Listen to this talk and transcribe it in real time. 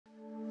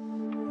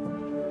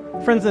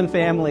Friends and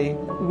family,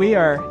 we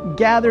are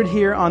gathered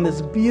here on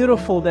this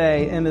beautiful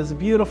day in this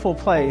beautiful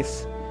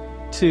place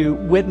to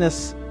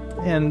witness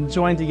and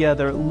join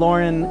together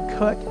Lauren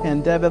Cook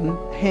and Devin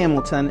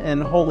Hamilton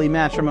in holy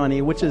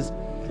matrimony, which is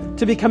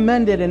to be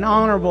commended and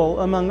honorable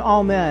among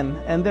all men,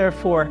 and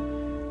therefore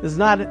is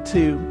not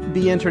to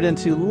be entered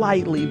into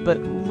lightly, but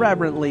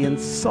reverently and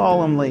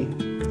solemnly.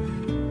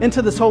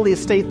 Into this holy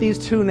estate, these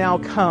two now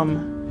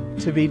come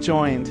to be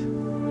joined.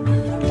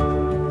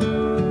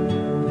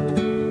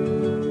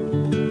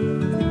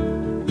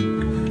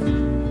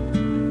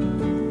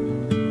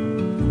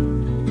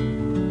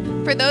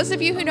 For those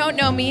of you who don't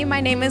know me,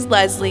 my name is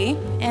Leslie,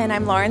 and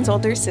I'm Lauren's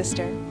older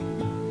sister.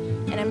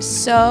 And I'm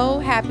so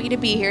happy to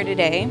be here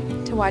today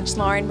to watch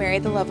Lauren marry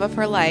the love of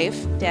her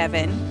life,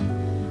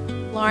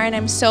 Devin. Lauren,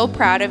 I'm so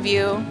proud of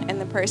you and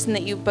the person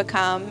that you've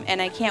become,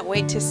 and I can't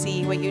wait to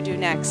see what you do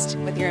next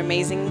with your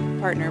amazing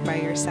partner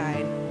by your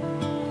side.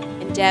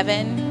 And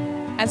Devin,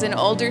 as an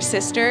older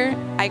sister,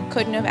 I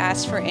couldn't have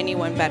asked for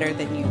anyone better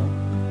than you.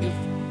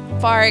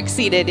 You've far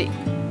exceeded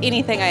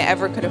anything I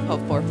ever could have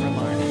hoped for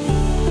Lauren.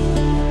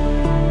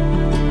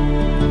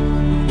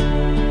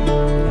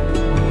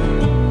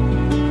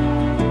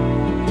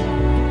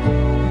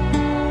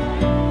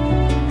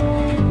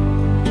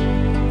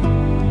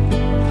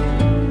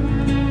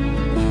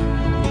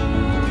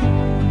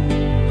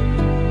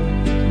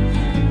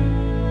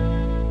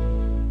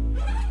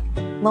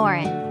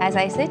 Lauren, as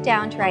I sit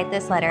down to write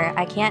this letter,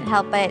 I can't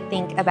help but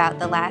think about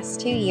the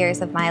last 2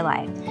 years of my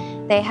life.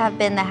 They have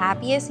been the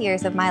happiest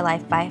years of my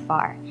life by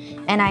far,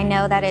 and I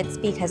know that it's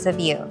because of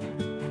you.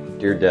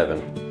 Dear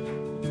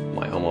Devin,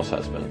 my almost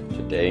husband,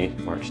 today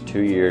marks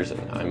 2 years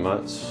and 9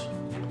 months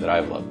that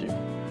I've loved you.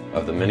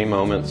 Of the many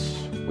moments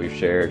we've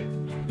shared,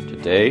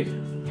 today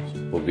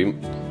will be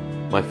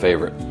my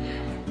favorite.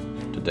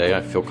 Today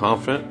I feel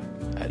confident,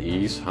 at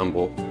ease,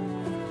 humble,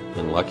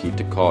 and lucky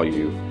to call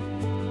you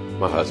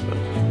my husband.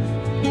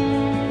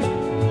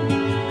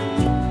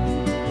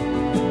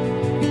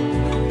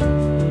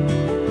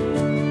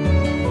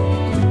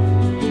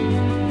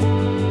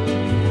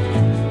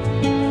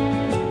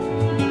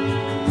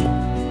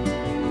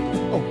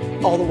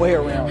 Oh, all the way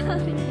around.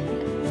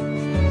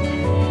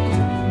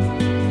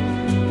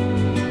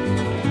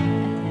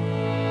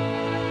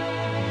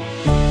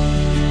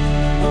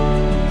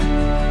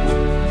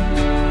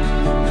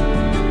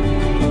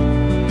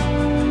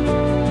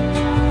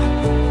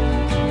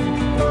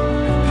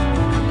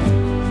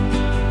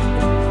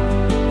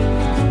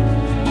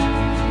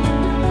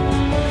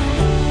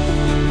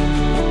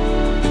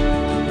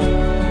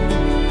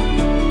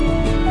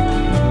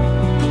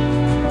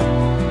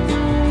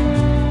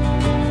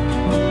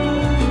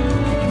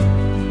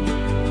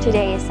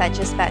 Today is such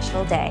a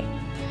special day,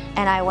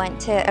 and I want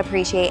to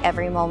appreciate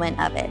every moment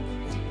of it.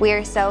 We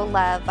are so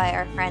loved by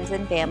our friends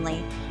and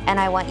family, and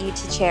I want you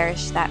to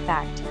cherish that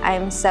fact. I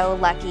am so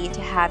lucky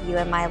to have you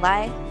in my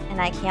life, and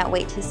I can't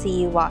wait to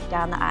see you walk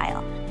down the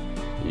aisle.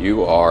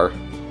 You are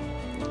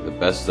the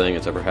best thing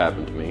that's ever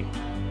happened to me,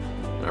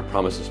 and I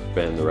promise to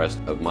spend the rest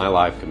of my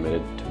life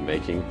committed to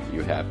making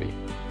you happy.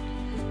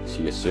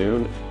 See you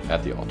soon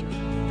at the altar.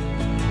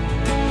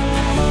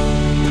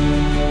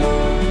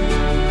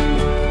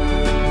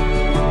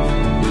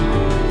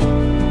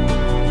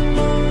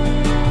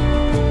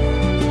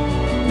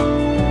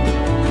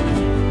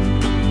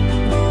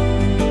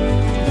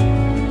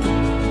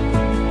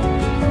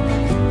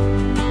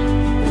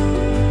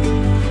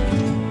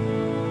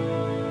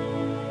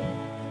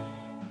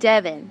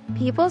 Devin,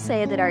 people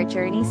say that our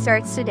journey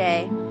starts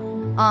today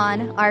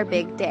on our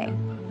big day.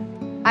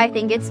 I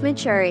think it's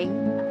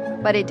maturing,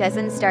 but it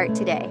doesn't start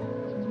today.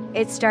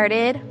 It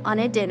started on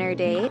a dinner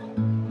date.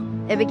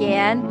 It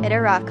began at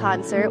a rock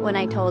concert when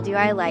I told you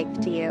I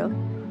liked you.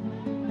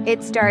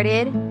 It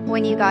started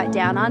when you got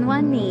down on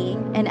one knee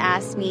and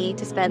asked me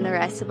to spend the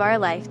rest of our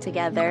life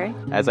together.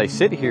 As I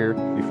sit here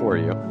before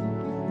you,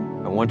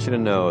 I want you to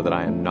know that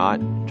I am not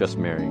just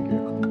marrying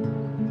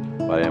you,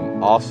 but I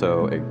am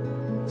also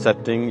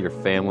accepting your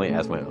family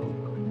as my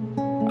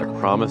own. I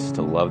promise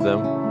to love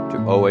them,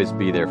 to always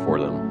be there for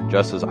them,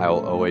 just as I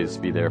will always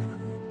be there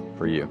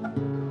for you.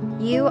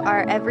 You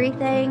are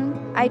everything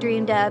I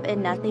dreamed of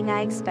and nothing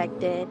I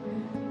expected.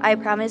 I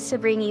promise to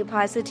bring you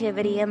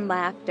positivity and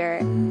laughter.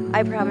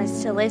 I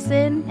promise to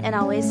listen and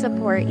always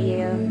support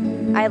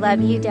you. I love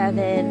you,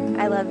 Devin.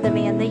 I love the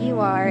man that you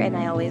are, and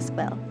I always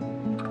will.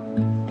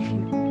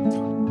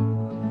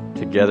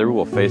 Together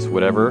we'll face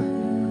whatever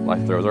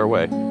life throws our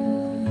way.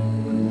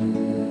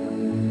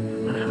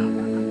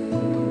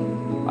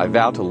 I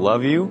vow to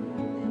love you,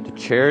 to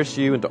cherish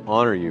you, and to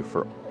honor you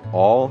for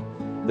all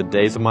the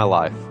days of my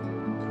life.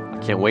 I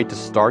can't wait to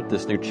start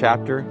this new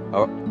chapter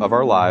of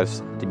our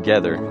lives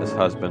together as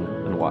husband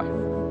and wife.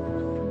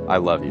 I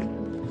love you.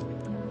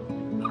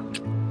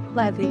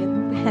 Love you.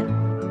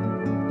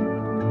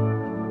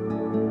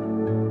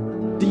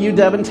 Do you,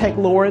 Devin, take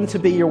Lauren to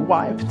be your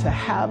wife, to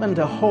have and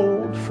to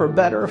hold, for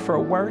better, for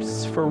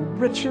worse, for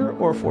richer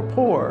or for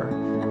poor,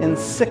 in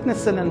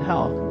sickness and in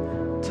health,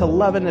 to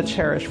love and to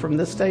cherish from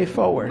this day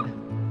forward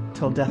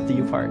till death do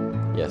you part?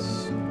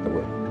 Yes, I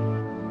will.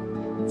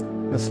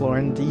 Miss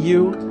Lauren, do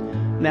you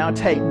now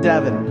take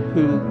Devin,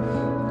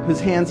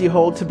 whose hands you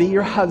hold, to be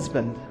your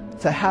husband,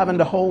 to have and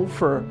to hold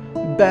for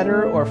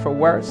better or for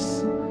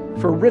worse,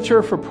 for richer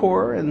or for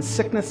poorer, in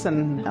sickness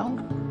and health,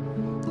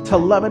 to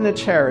love and to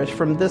cherish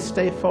from this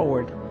day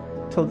forward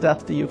till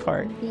death do you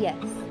part?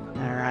 Yes.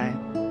 All right.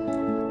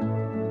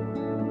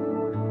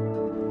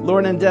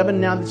 Lauren and Devin,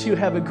 now that you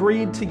have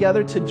agreed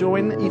together to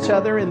join each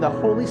other in the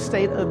holy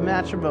state of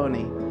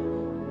matrimony,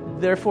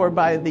 therefore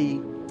by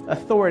the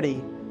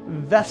authority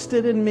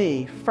vested in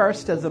me,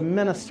 first as a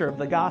minister of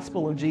the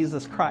gospel of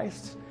Jesus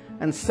Christ,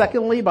 and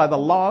secondly by the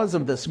laws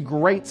of this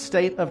great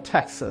state of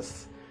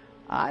Texas,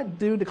 I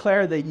do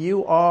declare that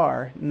you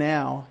are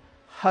now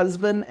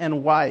husband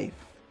and wife.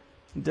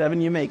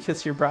 Devin, you may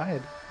kiss your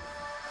bride.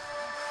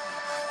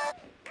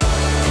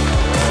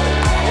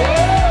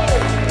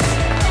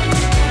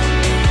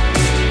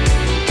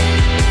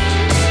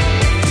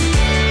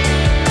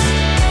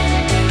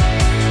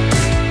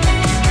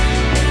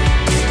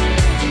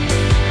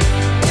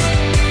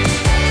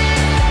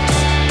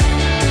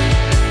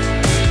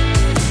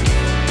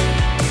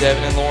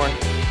 Devin and Lauren,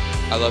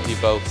 I love you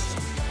both.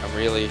 I'm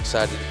really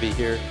excited to be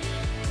here.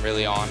 I'm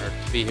really honored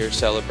to be here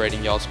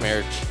celebrating y'all's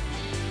marriage.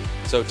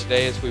 So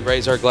today, as we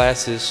raise our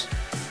glasses,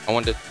 I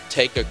wanted to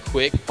take a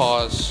quick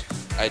pause.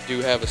 I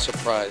do have a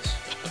surprise.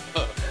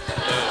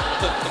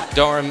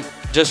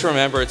 Just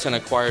remember, it's an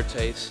acquired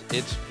taste.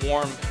 It's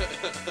warm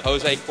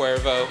Jose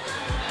Cuervo.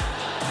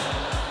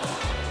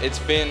 It's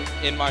been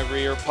in my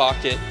rear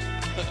pocket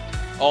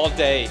all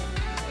day.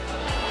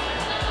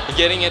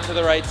 Getting it to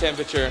the right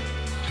temperature.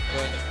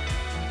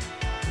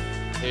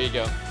 Here you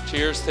go.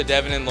 Cheers to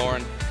Devin and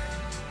Lauren.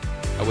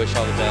 I wish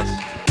all the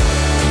best.